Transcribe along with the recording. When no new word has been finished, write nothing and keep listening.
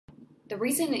The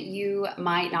reason that you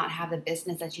might not have the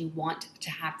business that you want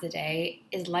to have today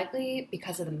is likely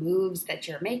because of the moves that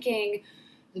you're making,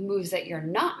 the moves that you're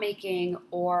not making,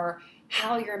 or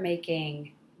how you're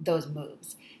making those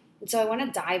moves. And so I want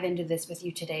to dive into this with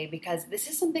you today because this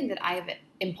is something that I have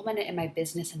implemented in my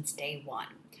business since day one.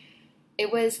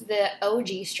 It was the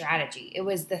OG strategy. It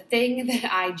was the thing that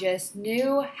I just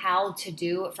knew how to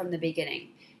do from the beginning.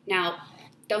 Now,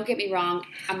 don't get me wrong,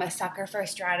 I'm a sucker for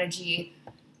strategy,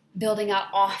 building out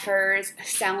offers,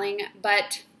 selling,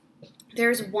 but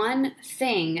there's one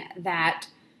thing that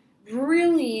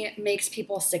really makes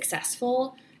people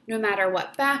successful, no matter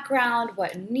what background,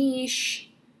 what niche,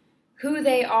 who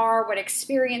they are, what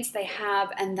experience they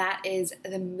have, and that is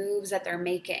the moves that they're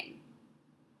making.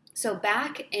 So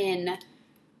back in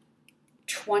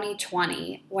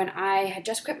 2020, when I had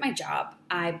just quit my job,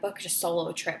 I booked a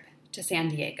solo trip to San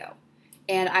Diego.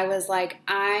 And I was like,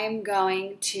 I'm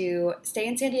going to stay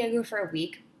in San Diego for a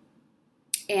week.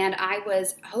 And I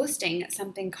was hosting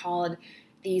something called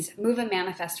these Move and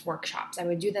Manifest workshops. I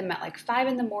would do them at like 5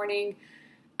 in the morning,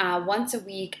 once a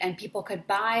week, and people could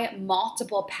buy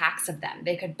multiple packs of them.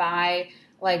 They could buy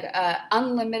like an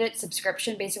unlimited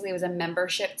subscription. Basically, it was a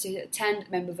membership to attend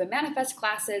my Move and Manifest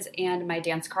classes and my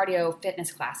dance cardio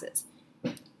fitness classes.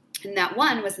 And that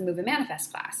one was the Move and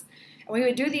Manifest class. And we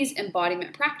would do these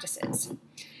embodiment practices.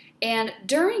 And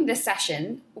during the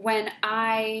session, when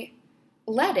I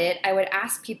led it, I would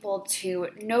ask people to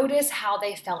notice how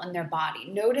they felt in their body,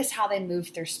 notice how they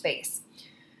moved through space.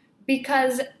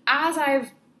 Because as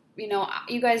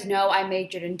you guys know, I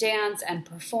majored in dance and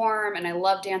perform, and I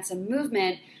love dance and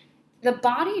movement. The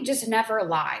body just never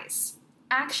lies.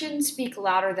 Actions speak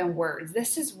louder than words.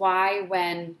 This is why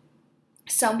when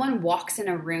someone walks in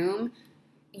a room,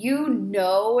 you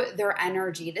know their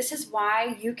energy. This is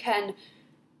why you can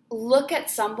look at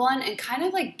someone and kind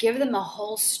of like give them a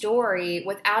whole story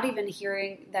without even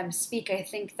hearing them speak. I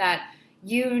think that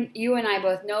you and I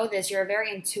both know this. You're a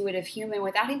very intuitive human.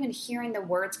 Without even hearing the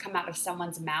words come out of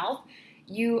someone's mouth,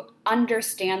 you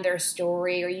understand their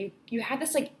story, or you have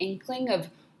this like inkling of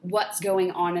what's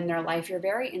going on in their life. You're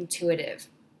very intuitive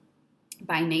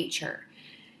by nature.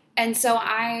 And so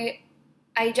I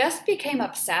just became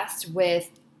obsessed with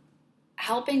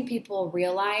helping people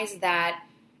realize that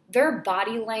their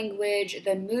body language,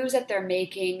 the moves that they're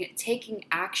making, taking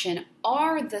action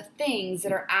are the things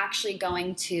that are actually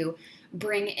going to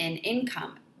bring in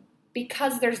income.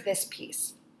 Because there's this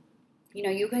piece.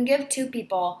 You can give two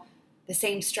people the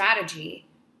same strategy,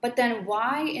 but then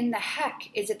why in the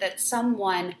heck is it that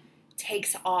someone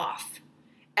takes off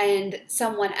and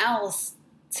someone else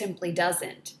simply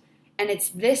doesn't? And it's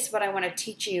this what I want to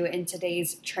teach you in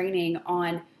today's training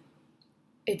on.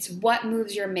 It's what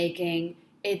moves you're making.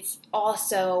 It's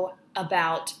also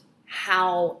about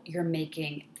how you're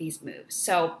making these moves.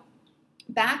 So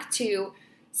back to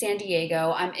San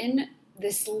Diego, I'm in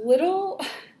this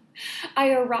I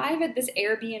arrive at this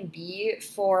Airbnb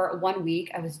for 1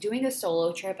 week. I was doing a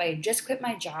solo trip. I had just quit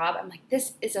my job. I'm like,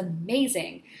 this is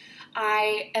amazing.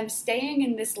 I am staying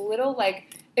in this little,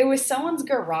 it was someone's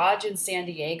garage in San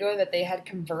Diego that they had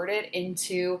converted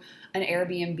into an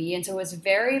Airbnb. And so it was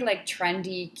very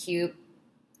trendy, cute.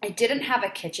 I didn't have a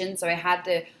kitchen, so I had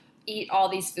to eat all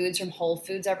these foods from Whole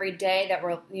Foods every day that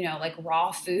were,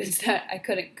 raw foods that I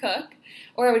couldn't cook,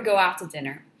 or I would go out to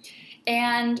dinner.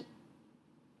 And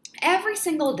every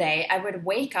single day I would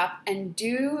wake up and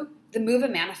do the Move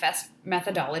and Manifest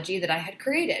methodology that I had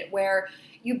created, where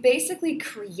you basically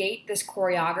create this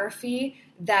choreography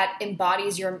that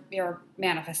embodies your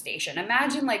manifestation.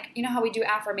 Imagine how we do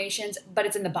affirmations, but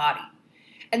it's in the body.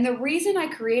 And the reason I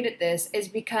created this is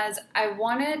because I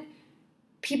wanted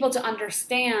people to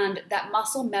understand that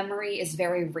muscle memory is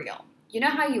very real. You know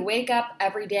how you wake up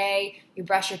every day, you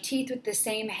brush your teeth with the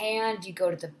same hand, you go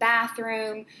to the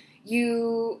bathroom,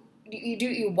 you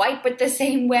wipe it the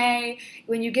same way.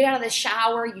 When you get out of the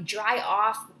shower, you dry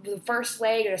off the first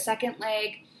leg or the second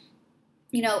leg.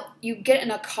 You get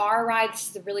in a car ride. This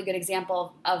is a really good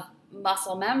example of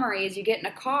muscle memories. You get in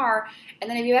a car, and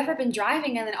then have you ever been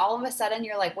driving and then all of a sudden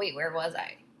you're like, wait, where was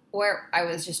I? Where I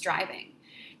was just driving.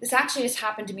 This actually just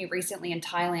happened to me recently in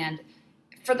Thailand.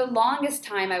 For the longest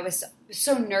time, I was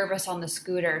so nervous on the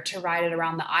scooter to ride it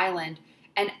around the island.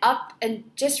 And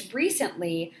just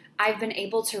recently, I've been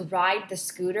able to ride the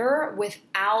scooter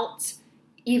without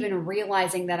even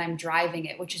realizing that I'm driving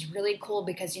it, which is really cool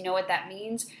because you know what that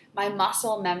means? My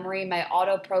muscle memory, my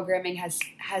auto programming has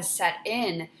set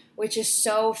in, which is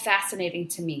so fascinating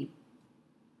to me.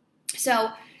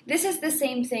 So this is the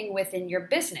same thing within your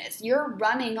business. You're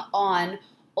running on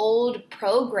old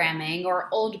programming or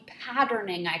old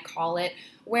patterning, I call it,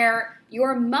 where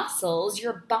your muscles,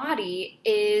 your body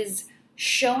is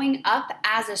showing up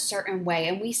as a certain way.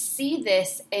 And we see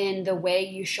this in the way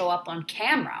you show up on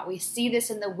camera. We see this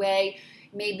in the way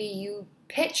maybe you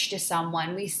pitch to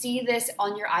someone. We see this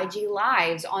on your IG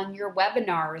lives, on your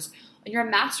webinars, on your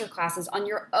masterclasses, on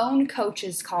your own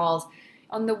coaches calls,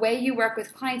 on the way you work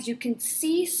with clients. You can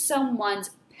see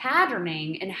someone's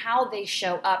patterning and how they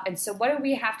show up. And so what do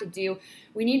we have to do?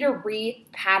 We need to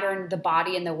re-pattern the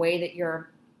body in the way that you're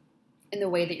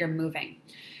moving.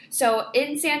 So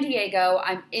in San Diego,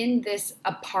 I'm in this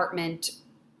apartment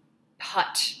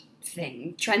hut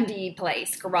thing, trendy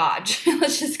place, garage.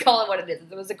 Let's just call it what it is.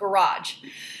 It was a garage.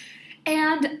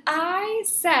 And I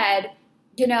said,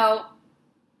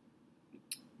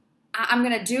 I'm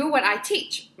going to do what I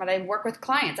teach, what I work with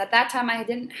clients. At that time, I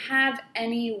didn't have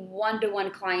any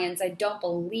one-to-one clients. I don't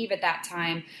believe at that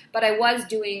time, but I was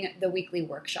doing the weekly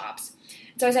workshops.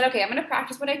 So I said, okay, I'm going to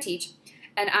practice what I teach,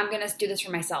 and I'm going to do this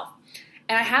for myself.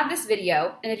 And I have this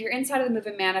video, and if you're inside of the Move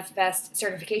and Manifest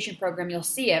certification program, you'll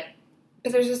see it.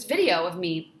 But there's this video of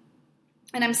me,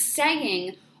 and I'm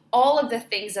saying all of the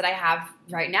things that I have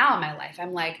right now in my life.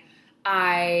 I'm like,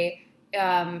 I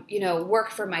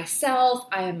work for myself.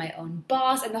 I am my own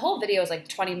boss. And the whole video is like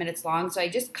 20 minutes long, so I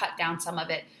just cut down some of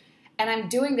it. And I'm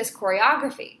doing this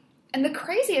choreography. And the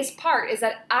craziest part is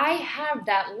that I have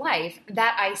that life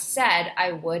that I said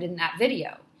I would in that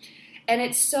video. And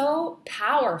it's so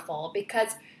powerful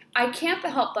because I can't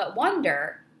help but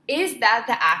wonder, is that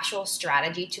the actual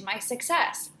strategy to my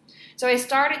success? So I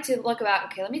started to look about,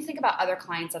 okay, let me think about other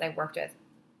clients that I worked with.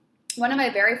 One of my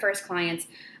very first clients,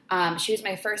 she was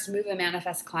my first Move and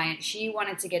Manifest client. She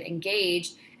wanted to get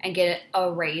engaged and get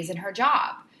a raise in her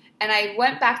job. And I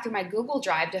went back through my Google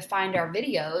Drive to find our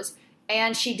videos,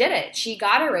 and she did it. She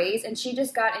got a raise, and she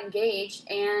just got engaged,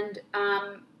 and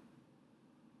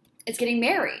is getting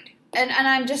married. And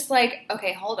I'm just like,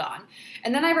 okay, hold on.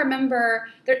 And then I remember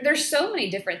there's so many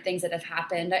different things that have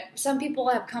happened. Some people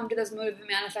have come to those Move and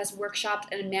Manifest workshops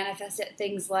and manifested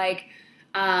things like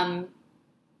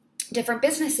different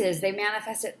businesses. They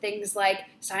manifested things like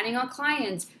signing on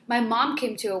clients. My mom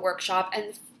came to a workshop,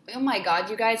 and oh my God,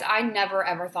 you guys, I never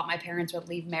ever thought my parents would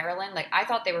leave Maryland. Like, I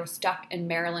thought they were stuck in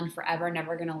Maryland forever,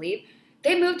 never going to leave.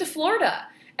 They moved to Florida.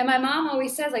 And my mom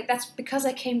always says, like, that's because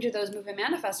I came to those Move and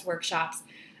Manifest workshops.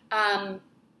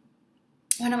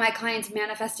 One of my clients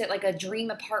manifested like a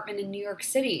dream apartment in New York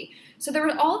City. So there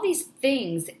were all these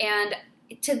things. And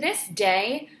to this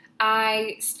day,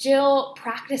 I still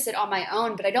practice it on my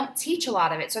own, but I don't teach a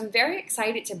lot of it. So I'm very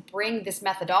excited to bring this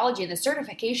methodology and the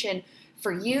certification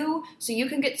for you so you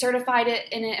can get certified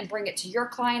in it and bring it to your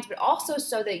clients, but also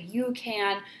so that you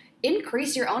can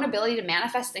increase your own ability to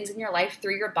manifest things in your life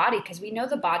through your body, because we know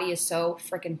the body is so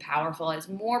freaking powerful. As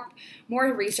more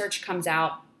research comes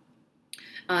out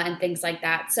and things like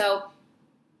that. So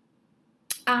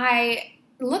I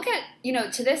look at,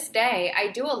 to this day, I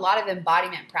do a lot of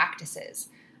embodiment practices.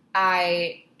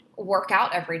 I work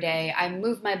out every day. I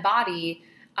move my body.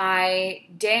 I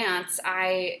dance.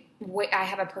 I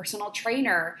have a personal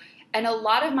trainer. And a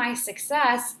lot of my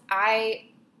success, I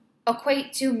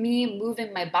equate to me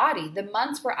moving my body. The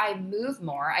months where I move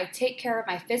more, I take care of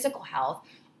my physical health,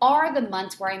 are the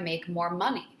months where I make more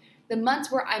money. The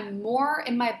months where I'm more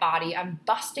in my body, I'm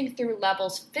busting through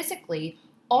levels physically,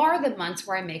 are the months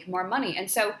where I make more money.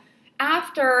 And so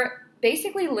after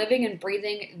basically living and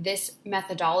breathing this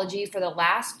methodology for the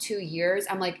last 2 years,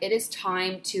 I'm like, it is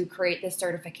time to create this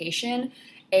certification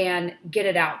and get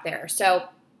it out there. So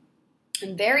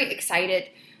I'm very excited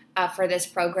for this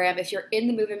program. If you're in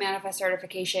the Move and Manifest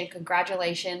certification,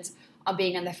 congratulations on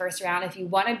being in the first round. If you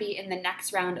want to be in the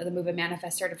next round of the Move and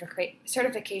Manifest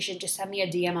certification, just send me a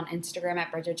DM on Instagram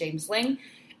at Bridget James Ling.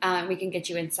 We can get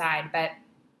you inside. But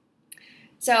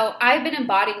so I've been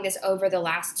embodying this over the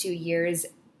last 2 years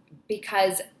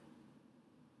because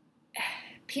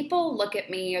people look at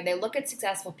me, or they look at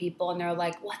successful people and they're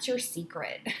like, what's your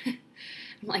secret?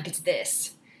 I'm like, it's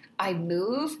this. I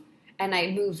move, and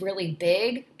I move really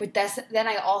big, but then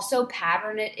I also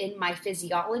pattern it in my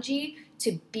physiology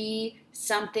to be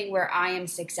something where I am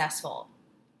successful.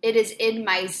 It's in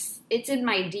my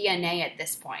DNA at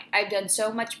this point. I've done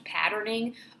so much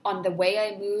patterning on the way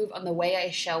I move, on the way I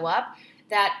show up,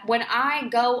 that when I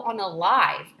go on a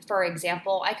live, for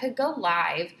example, I could go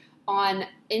live on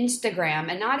Instagram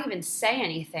and not even say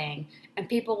anything, and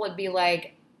people would be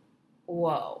like,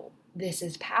 whoa, this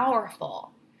is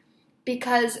powerful.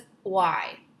 Because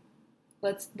why?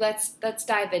 Let's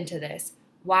dive into this.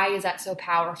 Why is that so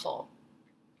powerful?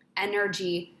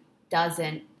 Energy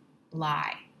doesn't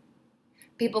lie.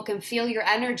 People can feel your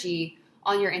energy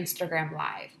on your Instagram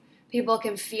live. People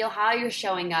can feel how you're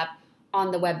showing up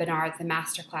on the webinar, the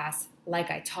masterclass, like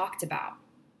I talked about.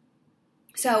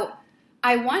 So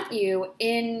I want you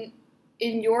in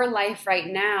your life right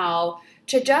now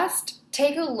to just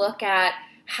take a look at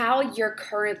how you're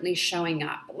currently showing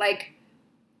up. Like,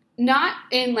 not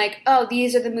in like, oh,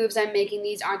 these are the moves I'm making,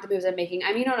 these aren't the moves I'm making.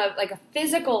 I mean, on a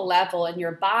physical level in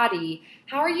your body,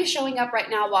 how are you showing up right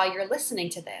now while you're listening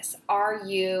to this? Are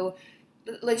you,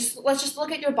 let's just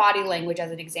look at your body language as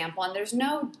an example, and there's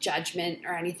no judgment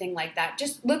or anything like that.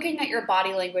 Just looking at your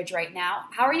body language right now,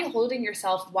 how are you holding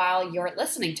yourself while you're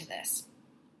listening to this?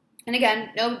 And again,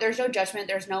 no, there's no judgment.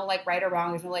 There's no like right or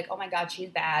wrong. There's no like, oh my God, she's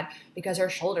bad because her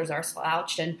shoulders are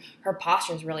slouched and her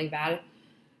posture is really bad.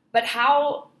 But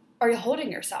how are you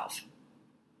holding yourself?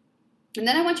 And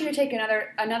then I want you to take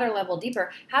another level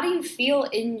deeper. How do you feel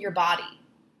in your body?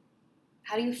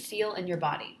 How do you feel in your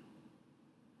body?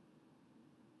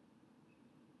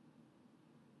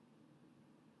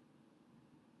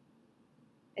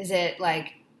 Is it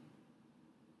like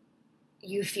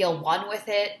you feel one with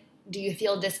it? Do you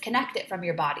feel disconnected from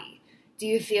your body? Do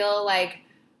you feel like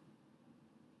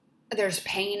there's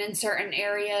pain in certain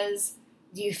areas?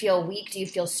 Do you feel weak? Do you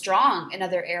feel strong in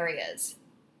other areas?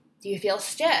 Do you feel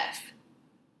stiff?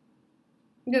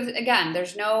 Because again,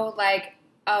 there's no like,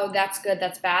 oh, that's good,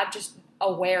 that's bad, just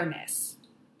awareness.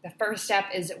 The first step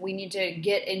is we need to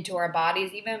get into our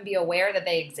bodies, even be aware that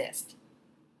they exist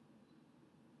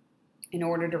in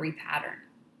order to repattern.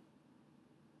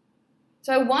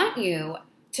 So I want you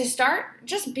to start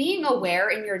just being aware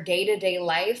in your day-to-day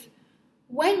life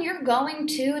when you're going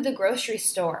to the grocery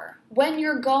store, when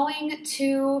you're going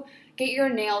to get your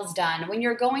nails done, when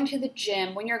you're going to the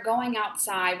gym, when you're going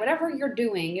outside, whatever you're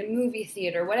doing, in movie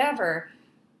theater, whatever.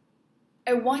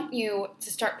 I want you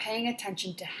to start paying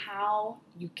attention to how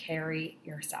you carry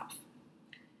yourself.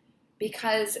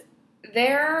 Because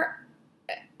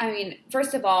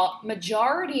first of all,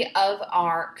 majority of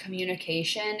our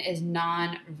communication is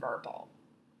nonverbal.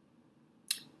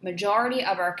 Majority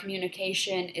of our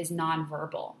communication is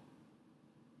nonverbal.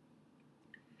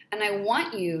 And I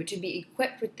want you to be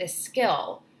equipped with this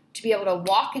skill to be able to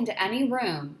walk into any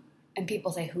room and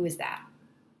people say, who is that?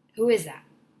 Who is that?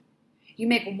 You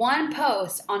make one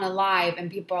post on a live and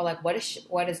people are like, what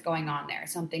is going on there?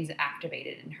 Something's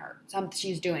activated in her.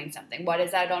 She's doing something. What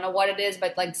is that? I don't know what it is,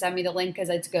 but like send me the link because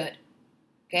it's good.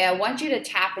 Okay, I want you to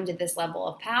tap into this level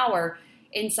of power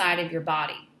inside of your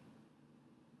body.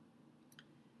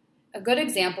 A good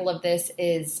example of this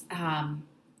is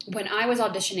when I was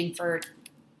auditioning for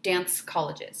dance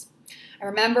colleges. I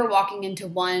remember walking into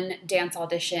one dance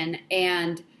audition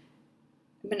and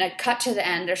I'm going to cut to the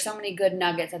end. There's so many good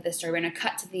nuggets of this story. We're going to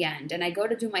cut to the end. And I go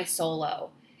to do my solo.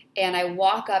 And I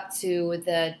walk up to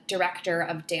the director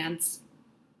of dance.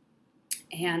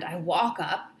 And I walk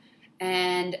up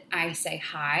and I say,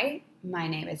 hi, my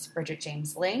name is Bridget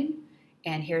James Ling.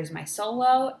 And here's my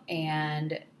solo.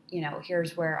 And,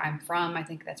 here's where I'm from. I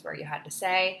think that's where you had to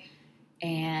say.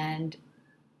 And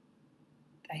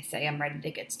I say, I'm ready to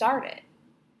get started.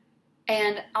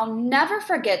 And I'll never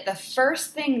forget the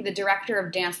first thing the director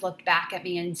of dance looked back at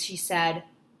me and she said,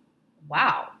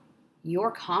 wow,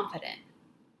 you're confident.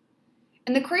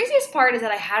 And the craziest part is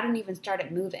that I hadn't even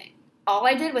started moving. All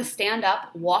I did was stand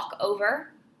up, walk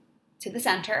over to the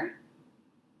center,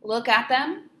 look at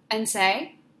them, and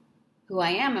say who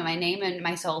I am and my name and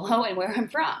my solo and where I'm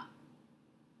from.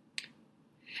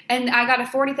 And I got a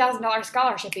 $40,000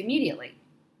 scholarship immediately.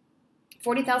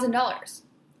 $40,000.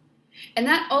 And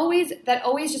that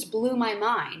always just blew my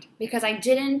mind because I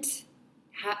didn't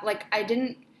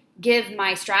give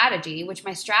my strategy, which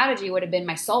my strategy would have been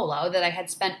my solo that I had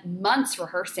spent months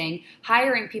rehearsing,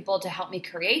 hiring people to help me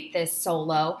create this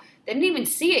solo. They didn't even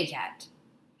see it yet.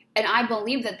 And I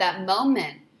believe that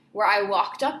moment where I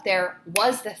walked up there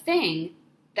was the thing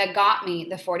that got me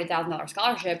the $40,000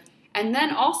 scholarship. And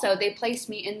then also they placed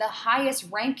me in the highest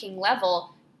ranking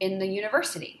level in the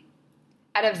university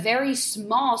at a very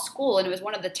small school. And it was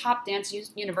one of the top dance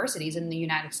universities in the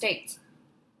United States.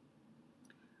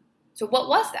 So what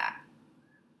was that?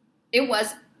 It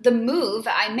was the move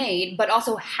I made, but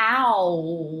also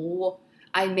how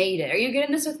I made it. Are you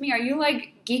getting this with me? Are you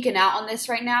like geeking out on this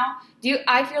right now?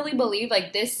 I really believe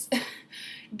like this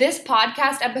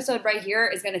podcast episode right here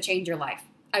is going to change your life.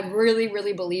 I really,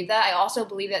 really believe that. I also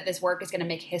believe that this work is going to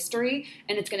make history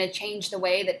and it's going to change the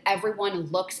way that everyone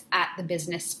looks at the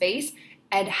business space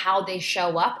and how they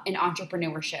show up in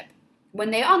entrepreneurship.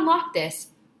 When they unlock this,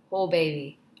 oh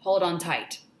baby, hold on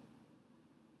tight.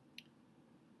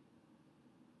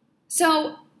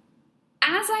 So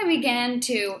as I began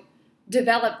to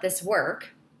develop this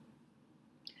work,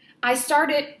 I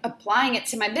started applying it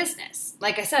to my business.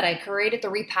 Like I said, I created the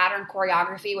Repattern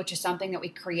choreography, which is something that we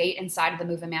create inside of the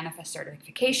Move and Manifest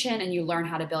certification, and you learn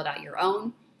how to build out your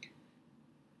own.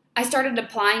 I started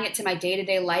applying it to my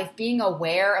day-to-day life, being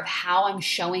aware of how I'm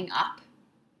showing up,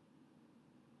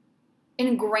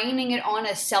 ingraining it on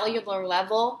a cellular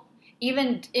level,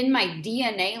 even in my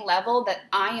DNA level, that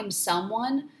I am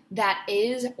someone that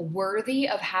is worthy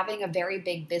of having a very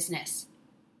big business.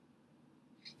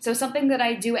 So something that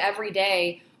I do every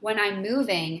day when I'm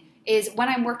moving is when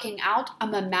I'm working out,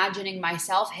 I'm imagining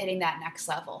myself hitting that next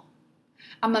level.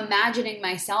 I'm imagining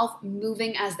myself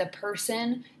moving as the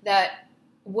person that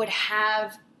would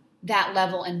have that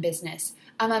level in business.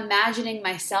 I'm imagining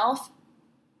myself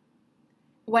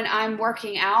when I'm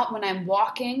working out, when I'm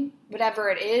walking, whatever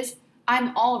it is,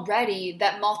 I'm already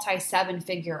that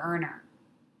multi-7-figure earner.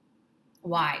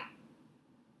 Why?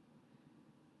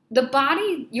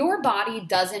 Your body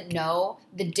doesn't know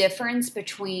the difference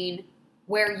between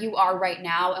where you are right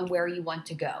now and where you want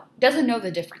to go. It doesn't know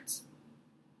the difference.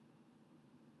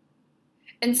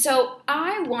 And so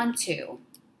I want to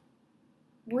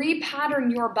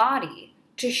repattern your body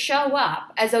to show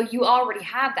up as though you already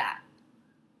have that.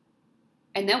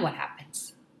 And then what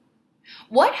happens?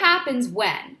 What happens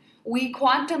when we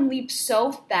quantum leap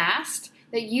so fast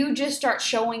that you just start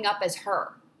showing up as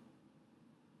her?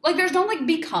 Like, there's no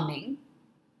becoming.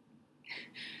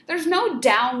 There's no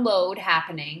download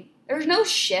happening. There's no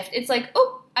shift. It's like,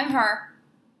 oh, I'm her.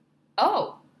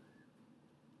 Oh,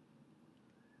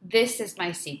 this is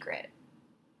my secret.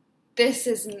 This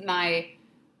is my,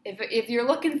 if you're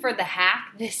looking for the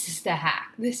hack, this is the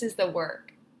hack. This is the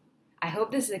work. I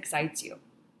hope this excites you.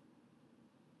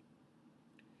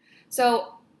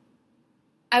 So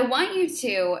I want you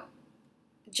to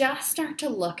just start to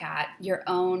look at your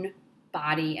own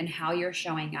body and how you're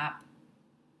showing up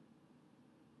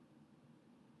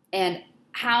and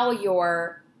how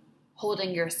you're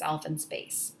holding yourself in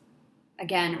space.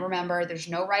 Again, remember, there's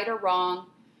no right or wrong.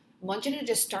 I want you to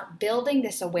just start building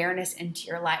this awareness into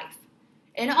your life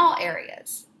in all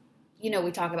areas. You know,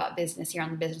 we talk about business here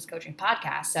on the Business Coaching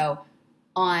Podcast. So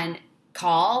on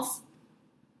calls,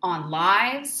 on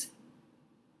lives,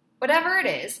 whatever it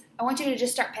is, I want you to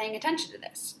just start paying attention to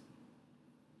this.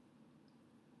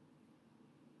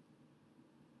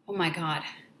 Oh my God,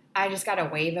 I just got a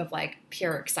wave of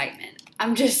pure excitement.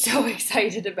 I'm just so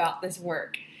excited about this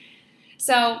work.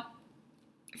 So,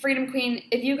 Freedom Queen,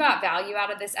 if you got value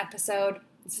out of this episode,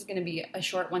 this is going to be a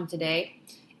short one today.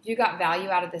 If you got value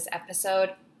out of this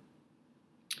episode,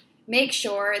 make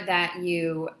sure that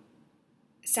you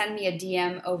send me a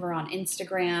DM over on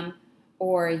Instagram,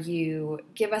 or you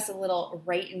give us a little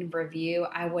rate and review.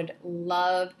 I would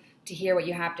love to hear what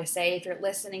you have to say. If you're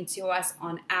listening to us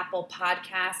on Apple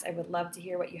Podcasts, I would love to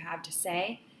hear what you have to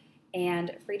say.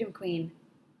 And Freedom Queen,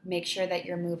 make sure that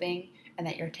you're moving and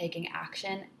that you're taking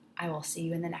action. I will see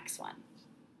you in the next one.